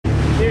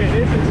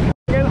is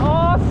fucking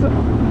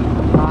awesome.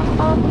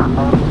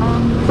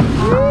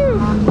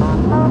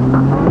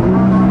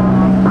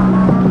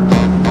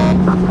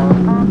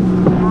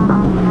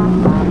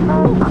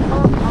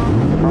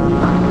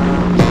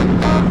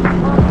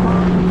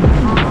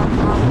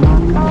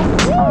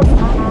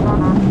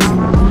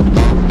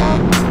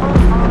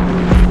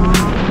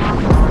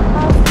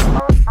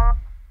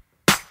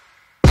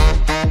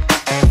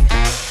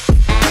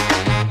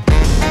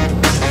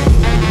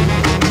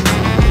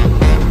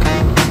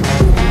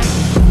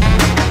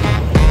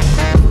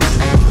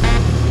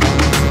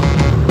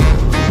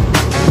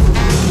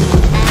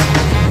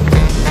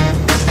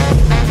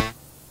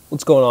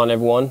 What's going on,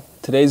 everyone?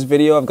 Today's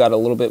video, I've got a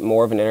little bit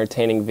more of an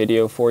entertaining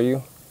video for you.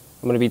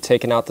 I'm going to be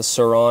taking out the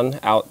Suron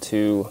out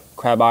to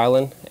Crab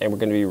Island, and we're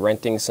going to be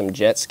renting some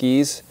jet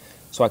skis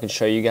so I can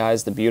show you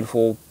guys the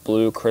beautiful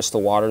blue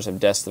crystal waters of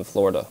Destin,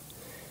 Florida.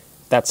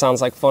 If that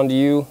sounds like fun to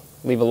you,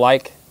 leave a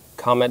like,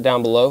 comment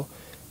down below,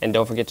 and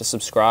don't forget to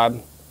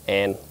subscribe,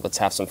 and let's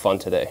have some fun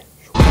today.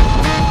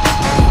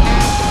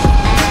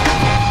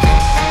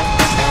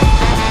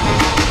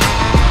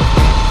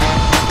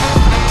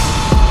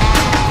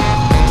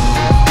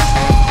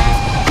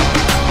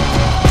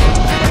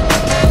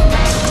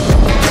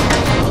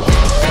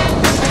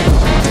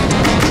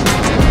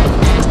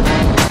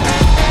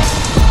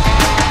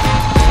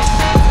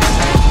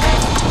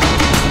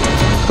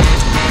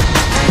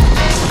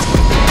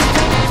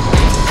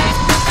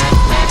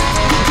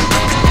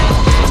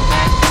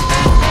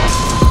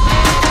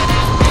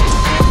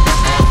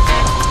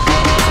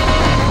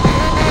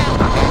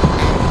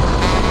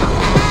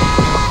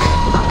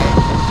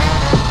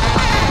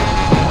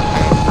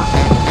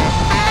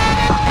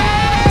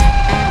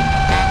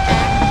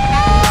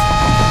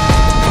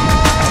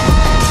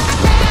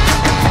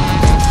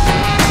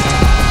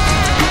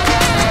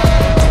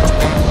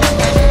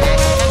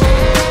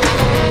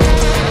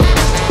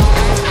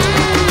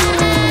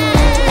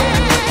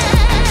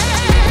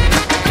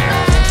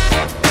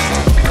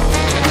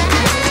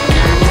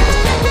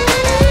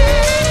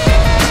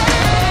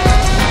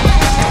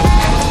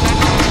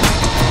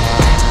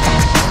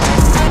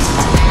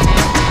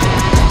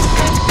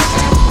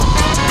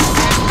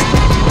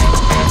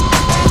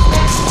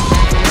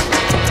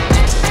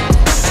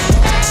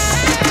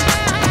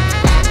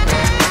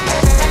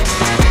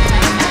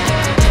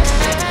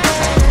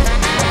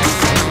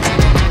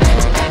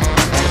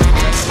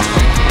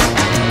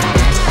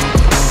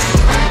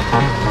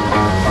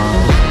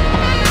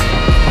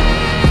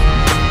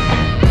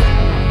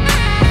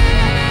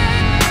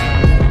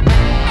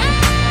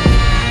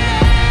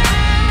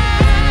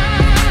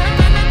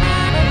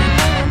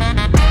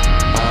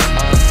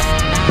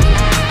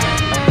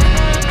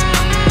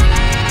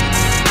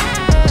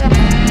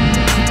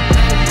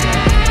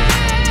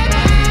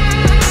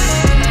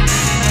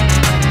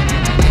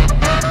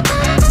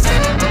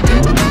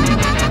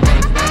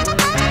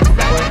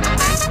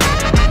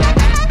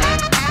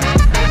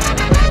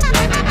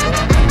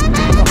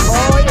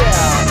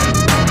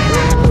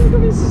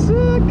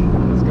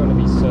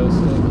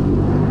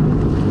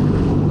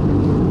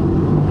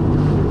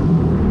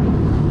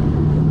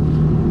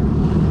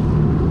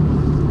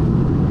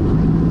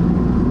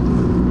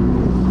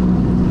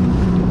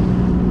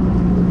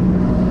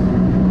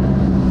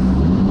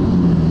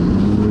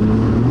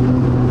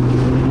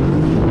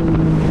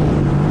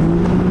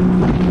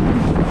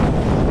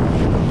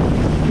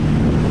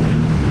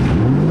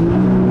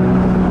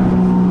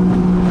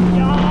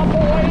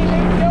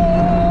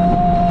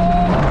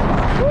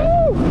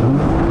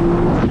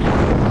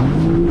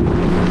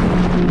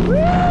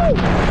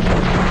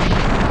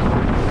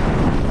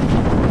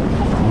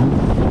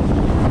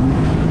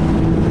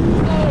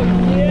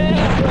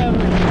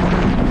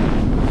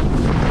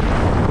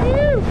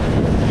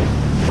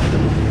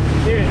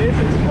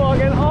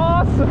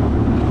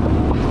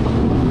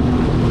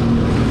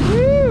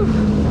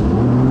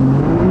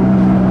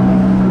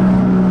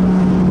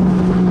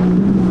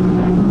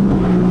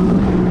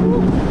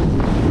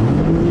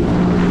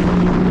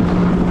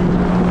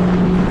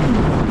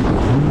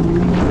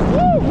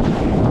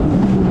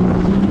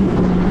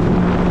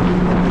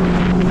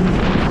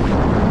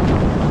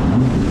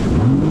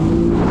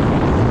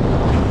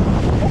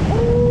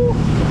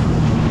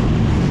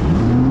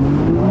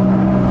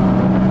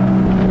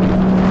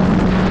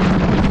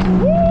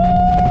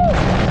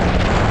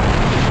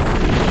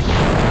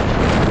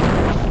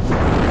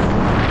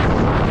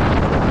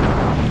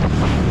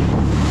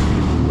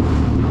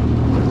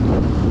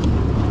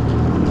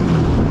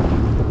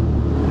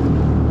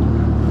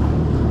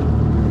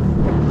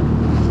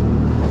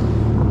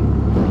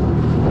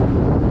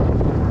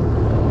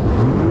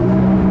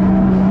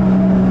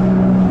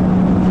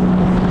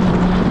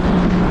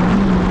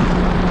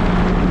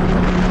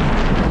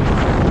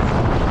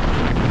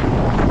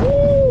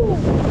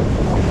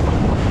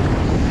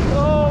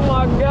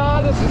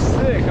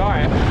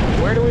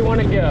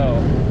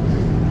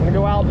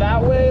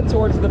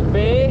 towards the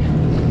bay,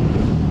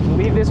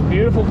 leave this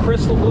beautiful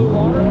crystal blue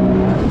water.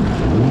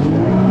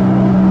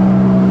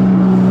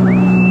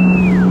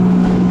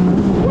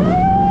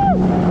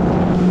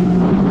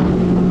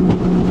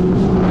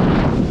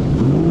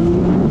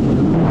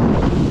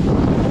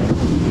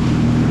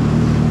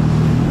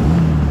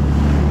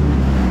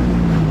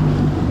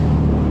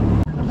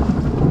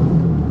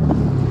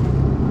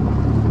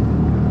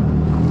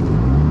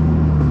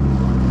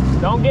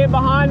 Don't get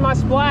behind my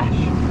splash.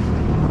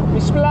 Me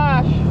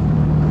splash.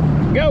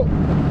 Go.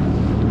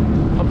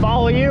 I'll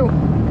follow you.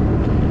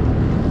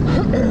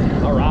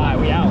 All right,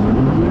 we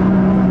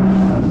out.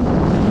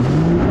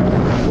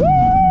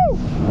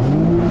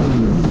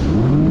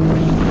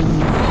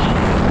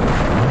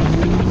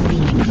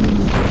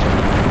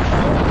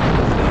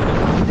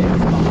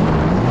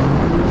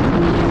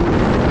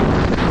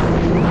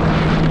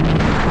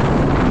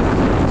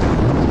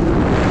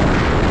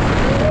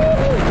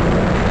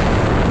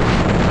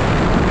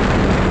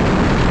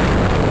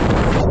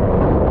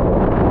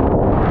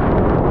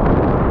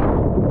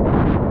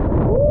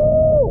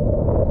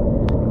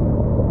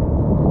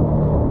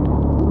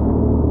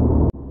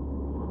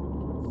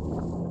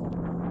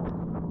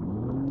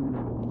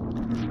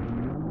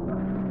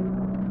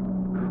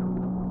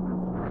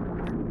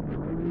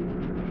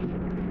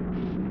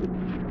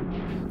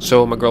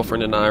 So my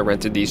girlfriend and I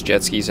rented these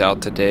jet skis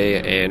out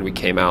today, and we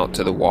came out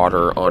to the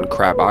water on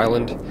Crab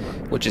Island,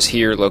 which is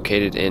here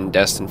located in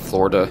Destin,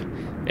 Florida.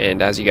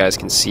 And as you guys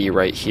can see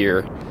right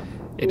here,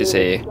 it is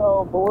a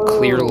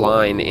clear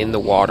line in the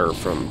water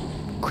from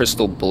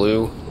crystal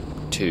blue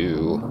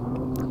to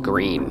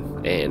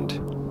green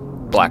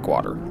and black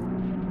water.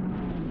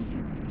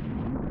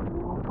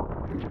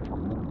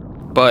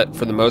 But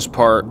for the most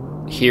part,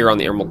 here on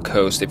the Emerald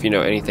Coast, if you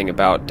know anything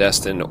about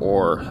Destin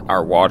or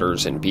our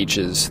waters and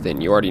beaches, then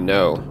you already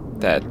know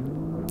that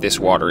this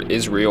water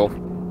is real,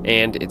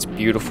 and it's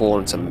beautiful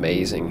and it's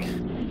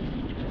amazing.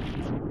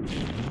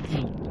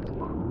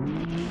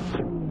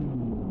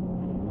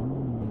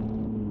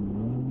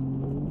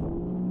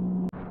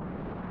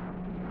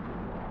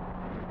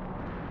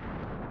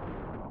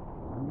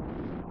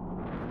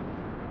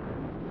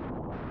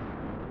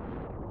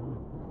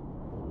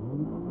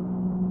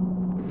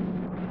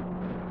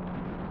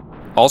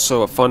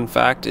 Also, a fun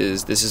fact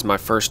is this is my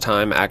first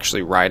time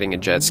actually riding a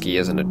jet ski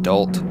as an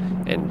adult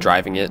and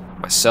driving it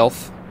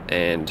myself,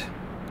 and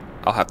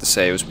I'll have to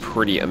say it was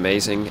pretty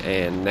amazing.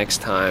 And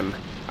next time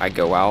I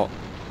go out,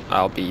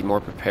 I'll be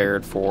more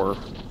prepared for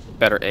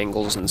better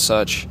angles and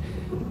such.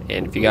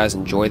 And if you guys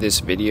enjoy this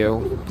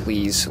video,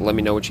 please let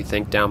me know what you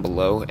think down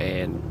below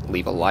and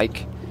leave a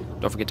like.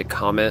 Don't forget to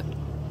comment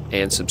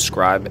and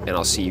subscribe, and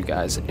I'll see you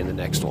guys in the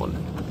next one.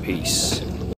 Peace.